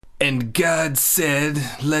And God said,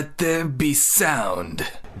 let there be sound.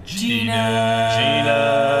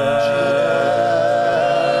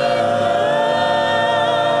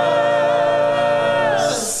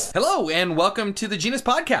 Hello, and welcome to the Genus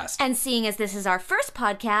Podcast. And seeing as this is our first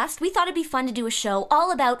podcast, we thought it'd be fun to do a show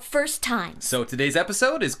all about first times. So today's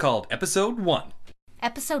episode is called Episode 1.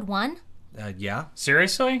 Episode 1? Yeah.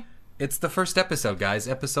 Seriously? It's the first episode, guys.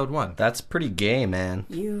 Episode 1. That's pretty gay, man.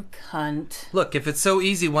 You cunt. Look, if it's so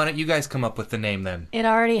easy, why don't you guys come up with the name then? It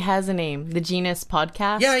already has a name, the Genus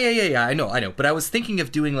Podcast. Yeah, I know. But I was thinking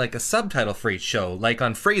of doing like a subtitle for each show, like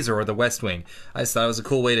on Frasier or The West Wing. I just thought it was a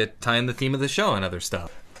cool way to tie in the theme of the show and other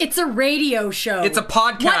stuff. It's a radio show. It's a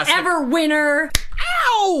podcast. Whatever, winner.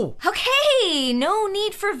 Ow! Okay, no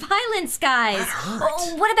need for violence, guys.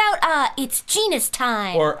 Oh, what about, it's Genus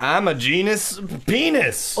time? Or I'm a genus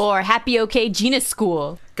penis. Or Happy OK Genus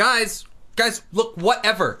School. Guys, look,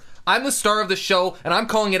 whatever. I'm the star of the show, and I'm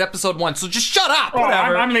calling it Episode 1, so just shut up! Oh,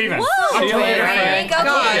 Whatever. I'm leaving. Whoa, See you later, Frank. Frank.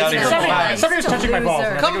 Guys, Okay, Somebody's touching my balls.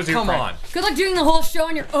 loser. I think it was you, Come Frank. on. Good luck doing the whole show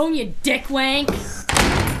on your own, you dick wank.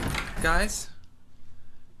 Guys,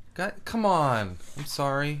 come on. I'm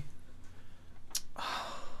sorry.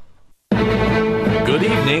 Good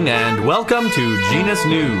evening and welcome to Genus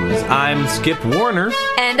News. I'm Skip Warner,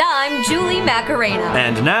 And I'm Julie Macarena.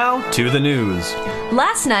 and now to the news.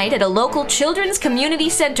 Last night at a local children's community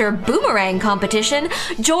center boomerang competition,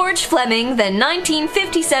 George Fleming, the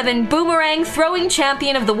 1957 boomerang throwing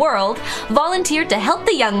champion of the world, volunteered to help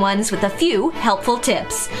the young ones with a few helpful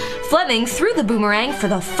tips. Fleming threw the boomerang for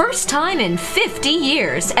the first time in 50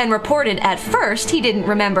 years and reported at first he didn't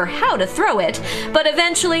remember how to throw it, but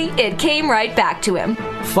eventually it came right back to him.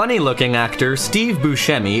 Funny-looking actor Steve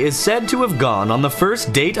Buscemi is said to have gone on the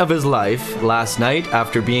first date of his life last night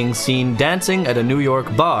after being seen dancing at a New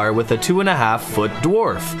York bar with a 2.5-foot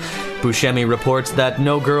dwarf. Buscemi reports that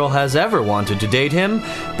no girl has ever wanted to date him,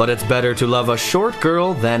 but it's better to love a short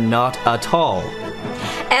girl than not at all.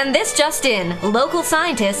 And this just in, local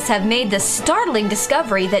scientists have made the startling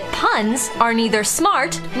discovery that puns are neither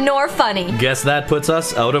smart nor funny. Guess that puts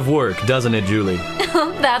us out of work, doesn't it, Julie?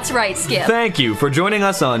 That's right, Skip. Thank you for joining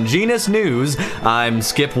us on Genus News. I'm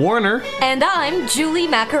Skip Warner, And I'm Julie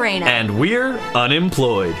Macarena. and we're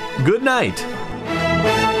unemployed. Good night.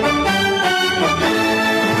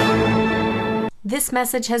 This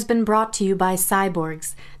message has been brought to you by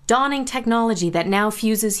cyborgs, dawning technology that now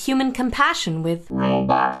fuses human compassion with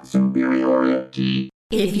robot superiority.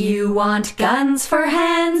 If you want guns for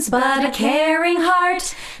hands but a caring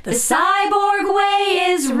heart, the cyborg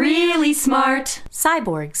way is really smart.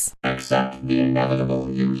 cyborgs. Accept the inevitable,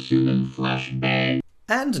 you human flesh bag.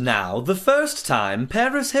 And now, the first time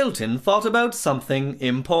Paris Hilton thought about something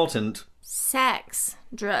important. Sex,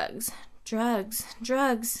 drugs,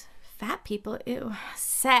 fat people, ew.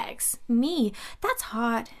 Sex, me, that's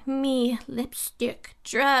hot. Me, lipstick,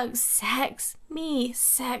 drugs, sex, me,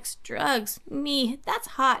 sex, drugs, me, that's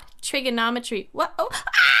hot. Trigonometry, what? Oh,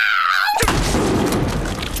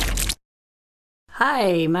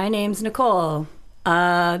 Hi, my name's Nicole.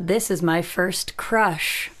 This is my first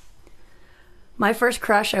crush. My first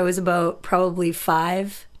crush, I was about probably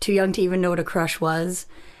 5, too young to even know what a crush was,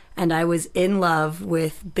 and I was in love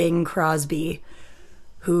with Bing Crosby,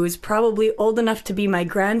 who's probably old enough to be my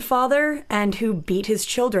grandfather and who beat his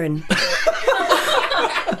children.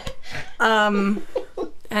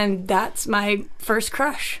 And that's my first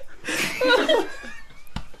crush.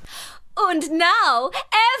 And now,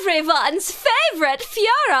 everyone's favorite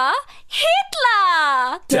Fiora,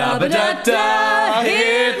 Hitler! Da-ba-da-da,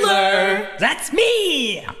 Hitler! That's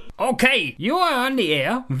me! Okay, you are on the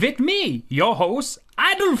air with me, your host,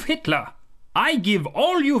 Adolf Hitler. I give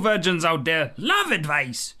all you virgins out there love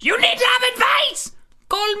advice. You need love advice?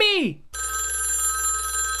 Call me.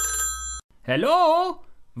 Hello?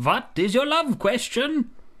 What is your love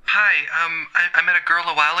question? Hi, I met a girl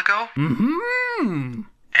a while ago. Mm-hmm.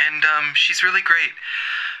 And, she's really great.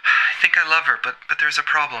 I think I love her, but there's a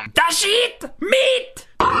problem. Does she eat meat?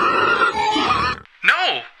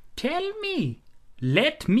 No! Tell me.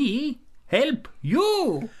 Let me help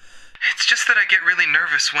you. It's just that I get really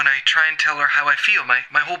nervous when I try and tell her how I feel. My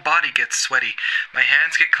whole body gets sweaty. My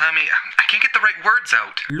hands get clammy. I can't get the right words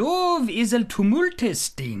out. Love is a tumultuous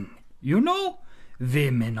thing. You know,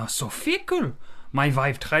 women are so fickle. My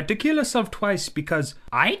wife tried to kill herself twice because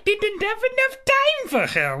I didn't have enough time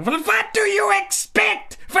for her. Well, what do you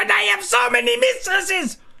expect when I have so many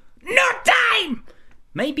mistresses? No time!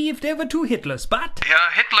 Maybe if there were 2 Hitlers, but...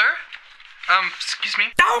 Hitler? Excuse me?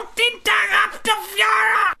 Don't interrupt the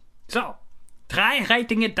Fiora! So, try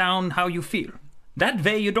writing it down how you feel. That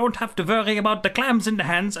way you don't have to worry about the clams in the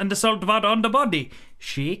hands and the salt water on the body.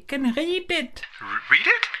 She can read it. Read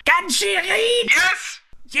it? Can she read? Yes!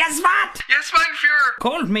 Yes, what? Yes, mein Führer!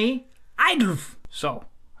 Called me Eidulf. So,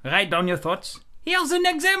 write down your thoughts. Here's an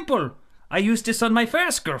example. I used this on my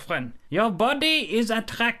first girlfriend. Your body is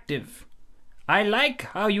attractive. I like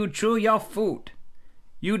how you chew your food.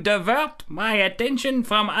 You divert my attention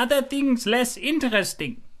from other things less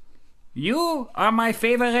interesting. You are my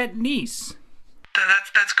favorite niece.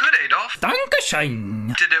 That's good, Adolf.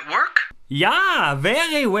 Dankeschön. Did it work? Yeah,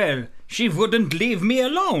 very well. She wouldn't leave me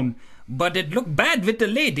alone. But it looked bad with the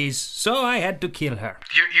ladies, so I had to kill her.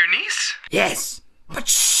 Your niece? Yes. But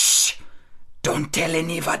shh! Don't tell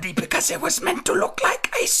anybody because it was meant to look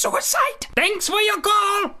like a suicide. Thanks for your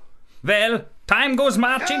call. Well, time goes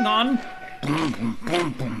marching on. Boom, boom,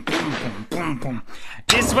 boom, boom, boom, boom, boom.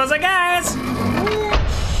 This was a gas.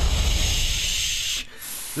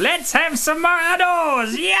 Let's have some more of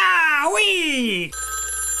those. Yeah, wee.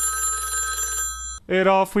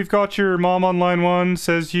 Adolf, we've got your mom on line 1.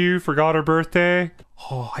 Says you forgot her birthday.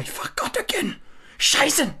 Oh, I forgot again.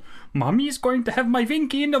 Scheiße. Mommy is going to have my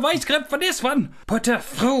Winky in the vice grip for this one. Put her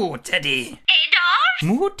through, Teddy. Adolf?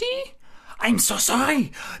 Moody? I'm so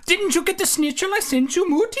sorry. Didn't you get the schnitzel I sent you,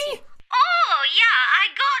 Moody? Oh, yeah, I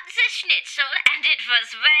got the schnitzel, and it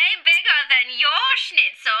was way bigger than your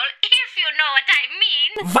schnitzel, if you know what I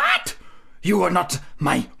mean. What? You are not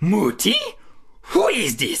my Moody? Who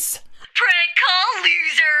is this? Prank call,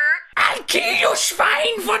 loser. I'll kill you,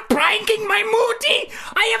 swine, for pranking my Moody.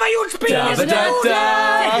 I have a huge penis.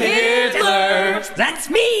 Hitler. That's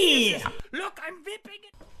me. Look, I'm whipping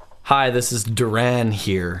it. Hi, this is Duran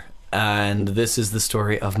here, and this is the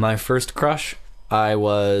story of my first crush. I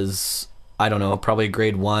was, I don't know, probably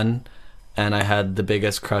grade 1, and I had the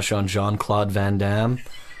biggest crush on Jean-Claude Van Damme.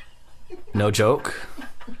 No joke.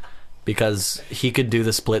 Because he could do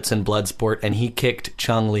the splits in Bloodsport, and he kicked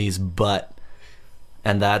Chun-Li's butt.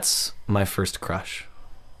 And that's my first crush.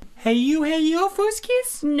 Hey you,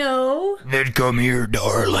 Fuskis? No. Then come here,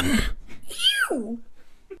 darling.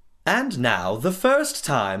 And now, the first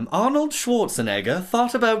time Arnold Schwarzenegger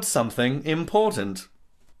thought about something important.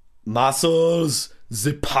 Muscles,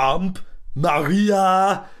 the pump,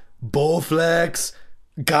 Maria, Bowflex,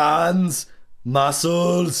 guns,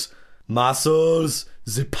 muscles,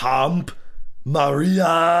 the pump,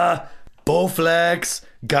 Maria, Bowflex,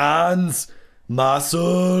 guns,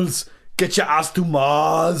 muscles, get your ass to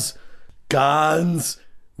Mars, guns,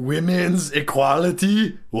 women's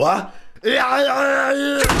equality, what?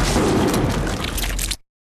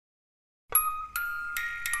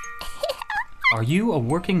 Are you a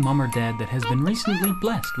working mom or dad that has been recently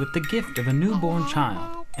blessed with the gift of a newborn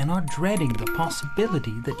child and are dreading the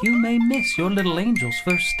possibility that you may miss your little angel's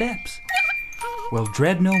first steps? Well,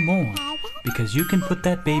 dread no more, because you can put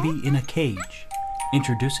that baby in a cage.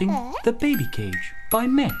 Introducing the Baby Cage by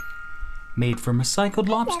Men. Made from recycled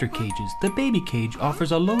lobster cages, the Baby Cage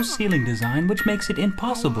offers a low ceiling design which makes it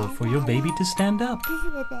impossible for your baby to stand up.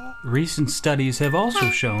 Recent studies have also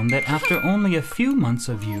shown that after only a few months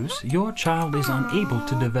of use, your child is unable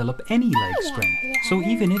to develop any leg strength. So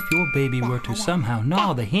even if your baby were to somehow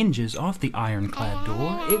gnaw the hinges off the ironclad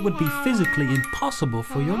door, it would be physically impossible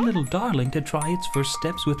for your little darling to try its first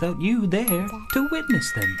steps without you there to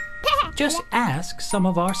witness them. Just ask some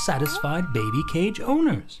of our satisfied baby cage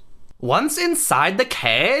owners. Once inside the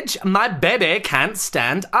cage, my baby can't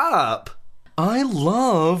stand up. I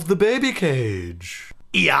love the baby cage.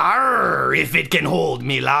 Yarr! If it can hold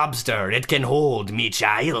me lobster, it can hold me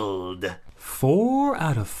child. 4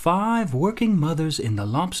 out of 5 working mothers in the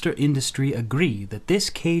lobster industry agree that this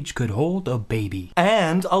cage could hold a baby.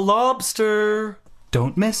 And a lobster.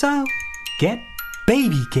 Don't miss out. Get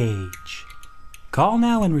Baby Cage. Call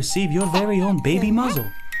now and receive your very own baby muzzle.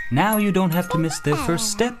 Now you don't have to miss their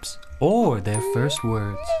first steps or their first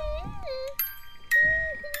words.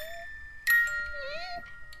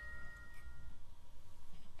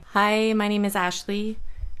 Hi, my name is Ashley,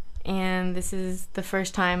 and this is the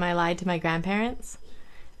first time I lied to my grandparents.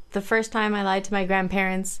 The first time I lied to my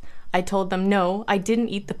grandparents, I told them no, I didn't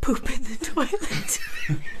eat the poop in the toilet.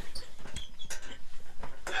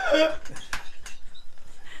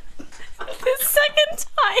 The second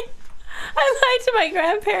time I lied to my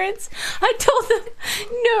grandparents, I told them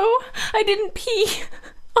no, I didn't pee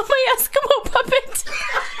on my Eskimo puppet.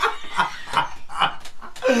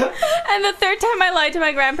 And the third time I lied to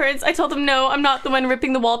my grandparents, I told them no, I'm not the one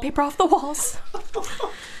ripping the wallpaper off the walls.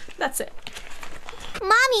 That's it.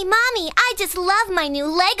 Mommy, I just love my new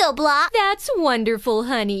Lego block. That's wonderful,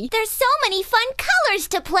 honey. There's so many fun colors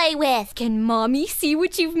to play with. Can Mommy see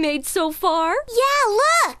what you've made so far? Yeah,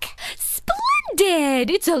 look. Splendid!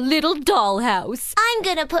 It's a little dollhouse. I'm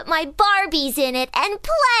gonna put my Barbies in it and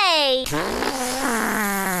play.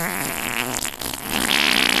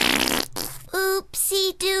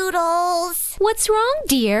 Oopsie doodles. What's wrong,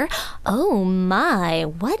 dear? Oh my,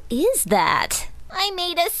 what is that? I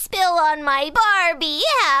made a spill on my Barbie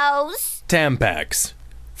house. Tampax.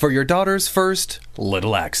 For your daughter's first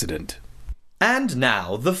little accident. And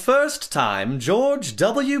now, the first time George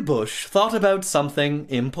W. Bush thought about something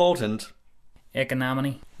important.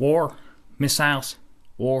 Economy, war, missiles,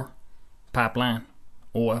 war, pipeline,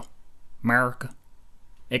 oil, America.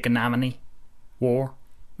 Economy, war,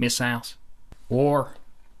 missiles, war,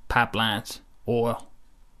 pipelines, oil.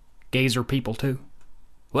 Gays are people too.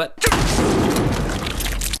 What?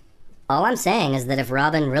 All I'm saying is that if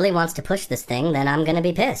Robin really wants to push this thing, then I'm gonna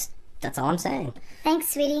be pissed. That's all I'm saying. Thanks,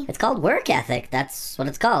 sweetie. It's called work ethic. That's what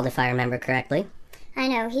it's called, if I remember correctly. I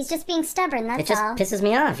know. He's just being stubborn, that's all. It just pisses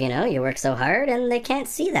me off, you know? You work so hard and they can't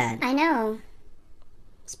see that. I know.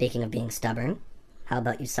 Speaking of being stubborn, how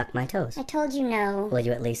about you suck my toes? I told you no. Will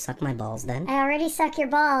you at least suck my balls then? I already suck your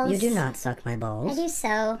balls. You do not suck my balls. I do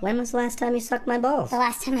so. When was the last time you sucked my balls? The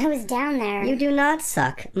last time I was down there. You do not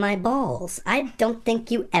suck my balls. I don't think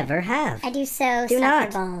you ever have. I do so. Do suck not.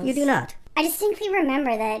 your balls. You do not. I distinctly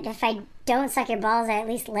remember that if I don't suck your balls, I at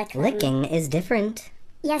least lick them. Licking is different.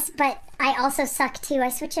 Yes, but I also suck too. I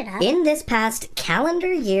switch it up. In this past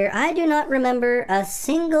calendar year, I do not remember a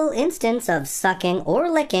single instance of sucking or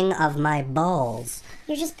licking of my balls.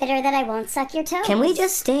 You're just bitter that I won't suck your toes. Can we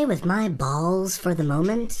just stay with my balls for the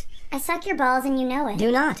moment? I suck your balls and you know it.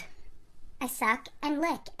 Do not. I suck and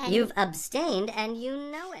lick and... You've abstained and you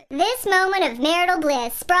know it. This moment of marital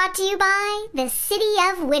bliss brought to you by the city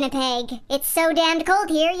of Winnipeg. It's so damned cold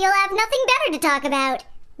here, you'll have nothing better to talk about.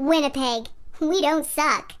 Winnipeg. We don't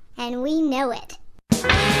suck, and we know it.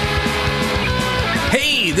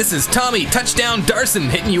 Hey, this is Tommy Touchdown Darson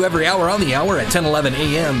hitting you every hour on the hour at 10:11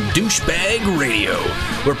 a.m. Douchebag Radio.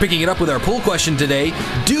 We're picking it up with our poll question today.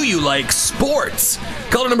 Do you like sports?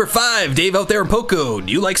 Caller number 5, Dave out there in Poco.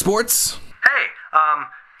 Do you like sports? Hey,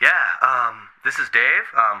 this is Dave,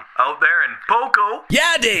 out there in Poco.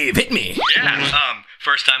 Yeah, Dave, hit me. Yeah,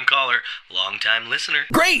 first time caller, long time listener.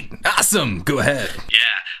 Great, awesome, go ahead.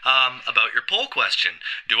 Yeah, about your poll question.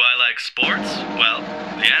 Do I like sports? Well,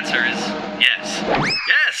 the answer is yes.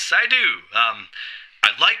 Yes, I do. I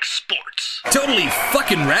like sports. Totally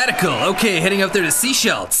fucking radical. Okay, heading out there to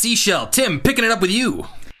Seashell. Seashell, Tim, picking it up with you.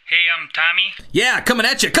 Hey, Tommy. Yeah, coming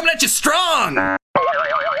at you strong.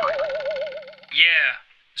 Yeah,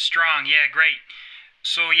 strong, yeah, great.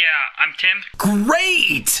 So yeah, I'm Tim.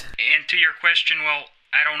 Great! And to your question, well,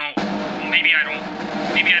 I don't know, maybe I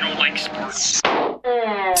don't like sports.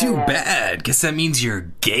 Too bad, guess that means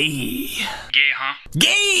you're gay. Gay, huh?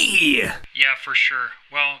 Gay! Yeah, for sure.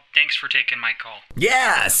 Well, thanks for taking my call.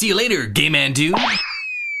 Yeah, see you later, gay man dude.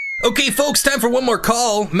 Okay, folks, time for one more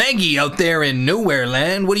call. Maggie out there in Nowhere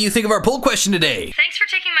Land, what do you think of our poll question today? Thanks for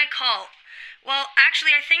taking my call. Well,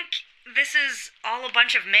 actually, I think this is all a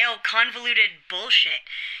bunch of male convoluted bullshit.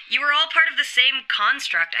 You were all part of the same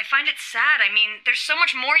construct. I find it sad. I mean, there's so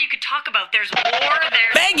much more you could talk about. There's war,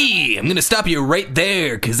 there's... Maggie! I'm gonna stop you right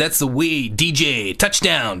there, because that's the way DJ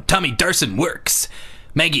Touchdown Tommy Darson works.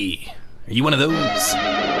 Maggie, are you one of those?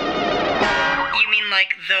 You mean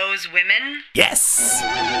like those women? Yes!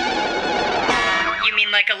 You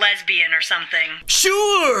mean like a lesbian or something?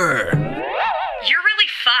 Sure! You're really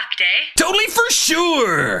fucked, eh? Totally for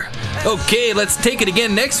sure! Okay, let's take it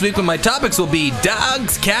again next week when my topics will be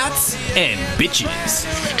dogs, cats, and bitches.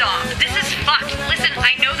 Stop. This is fucked. Listen,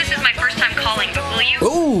 I know this is my first time calling, but will you?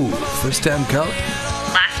 Oh, first time call?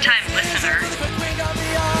 Last time listener.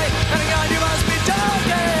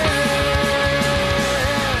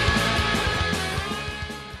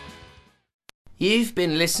 You've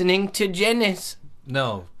been listening to Janice.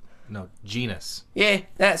 No, Genus. Yeah,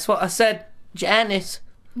 that's what I said. Janice.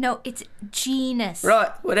 No, it's genus.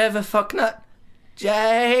 Right, whatever, fuck nut.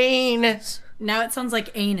 Janus. Now it sounds like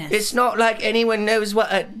anus. It's not like anyone knows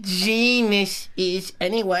what a genus is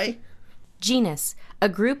anyway. Genus, a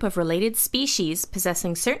group of related species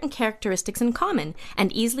possessing certain characteristics in common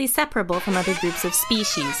and easily separable from other groups of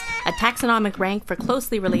species. A taxonomic rank for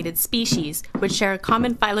closely related species which share a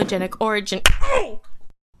common phylogenetic origin.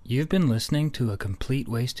 You've been listening to a complete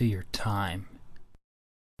waste of your time.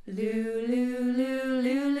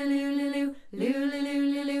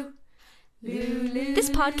 This This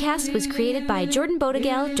podcast was created by Jordan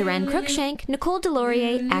Bodegel, Duran Cruikshank, Nicole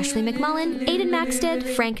Delorier, Ashley McMullen, Aidan Maxted,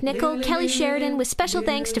 Frank Nickel, Kelly Sheridan, with special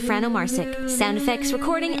thanks to Frano Marsick. Sound effects,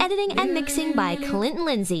 recording, editing, and mixing by Clinton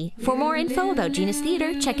Lindsay. For more info about Genus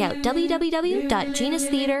Theatre, check out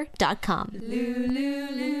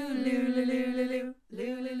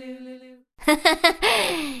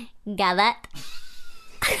www.genustheatre.com. Got that?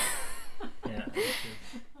 Yeah.